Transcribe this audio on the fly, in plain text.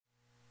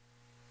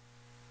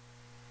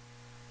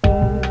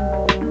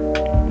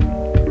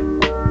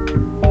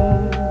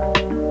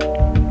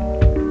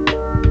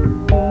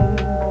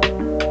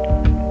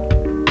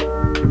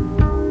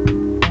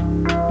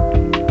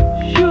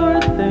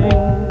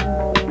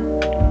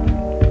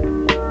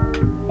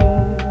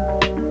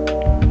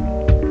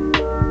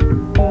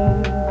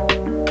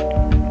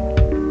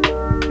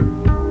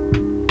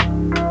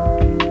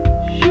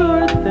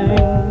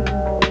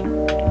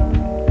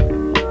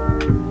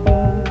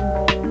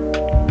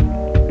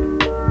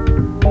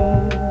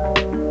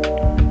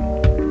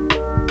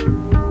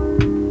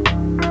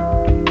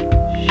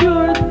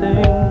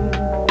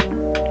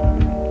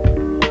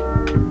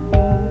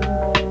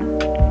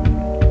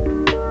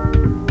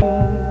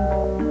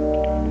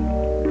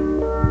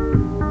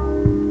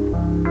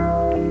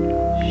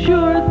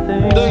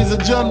Day's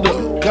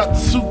agenda, got the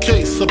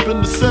suitcase up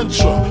in the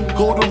Central.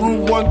 Go to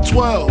room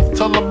 112,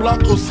 tell them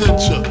Blanco sent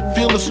ya.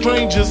 Feeling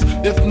strangers,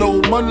 if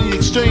no money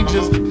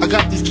exchanges. I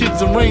got these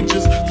kids in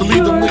ranges to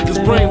leave them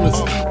niggas brainless.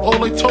 All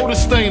they told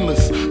is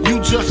stainless,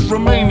 you just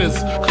remain as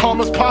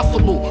calm as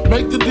possible.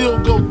 Make the deal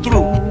go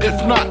through.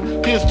 If not,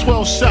 here's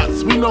 12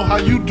 shots, we know how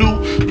you do.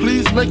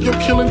 Please make your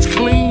killings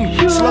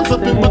clean. Slugs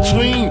up in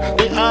between,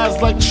 they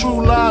eyes like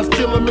true lies.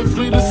 Kill them and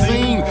flee the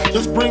scene.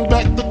 Just bring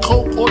back the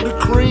coke or the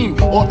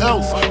cream, or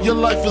else your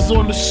life is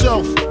on the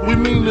shelf. We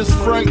mean this,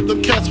 Frank.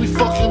 The cats we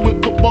fucking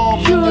with put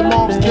bombs in your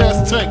mom's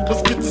gas tank.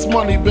 Let's get this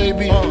money,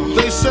 baby.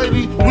 They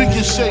shady, we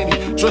get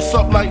shady. Dress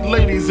up like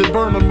ladies and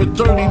burn them with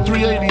dirty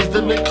 380s.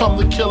 Then they come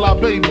to kill our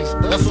babies.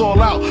 That's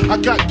all out. I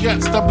got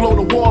gats that blow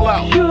the wall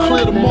out.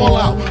 Clear them all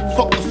out.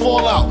 Fuck the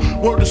fallout.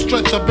 Word to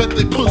stretch, I bet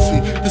they pussy.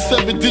 The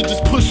 7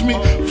 digits push me.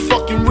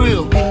 Fucking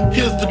real.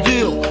 Here's the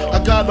deal.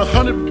 I got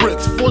 100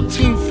 bricks,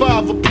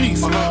 14.5 a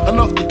piece.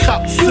 Enough to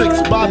cop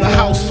 6, buy the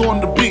house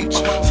on the beach.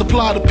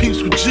 Supply the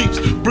peeps with jeeps,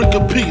 brick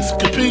a piece.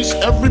 Capiche?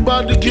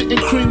 Everybody getting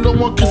cream, no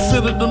one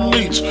considered the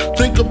leech.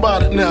 Think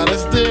about it now,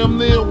 that's damn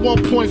near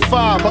 1.5.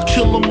 I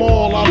kill them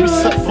all, I'll be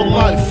set for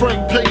life.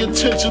 Frank, pay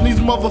attention, these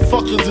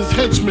motherfuckers is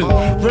henchmen.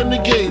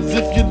 Renegades,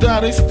 if you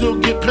die, they still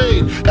get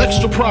paid.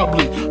 Extra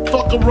probably,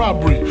 fuck a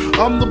robbery.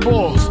 I'm the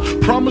boss,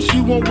 promise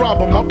you won't rob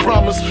them, I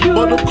promise.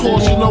 But of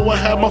course, you know I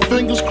have my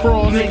fingers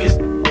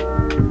crossed.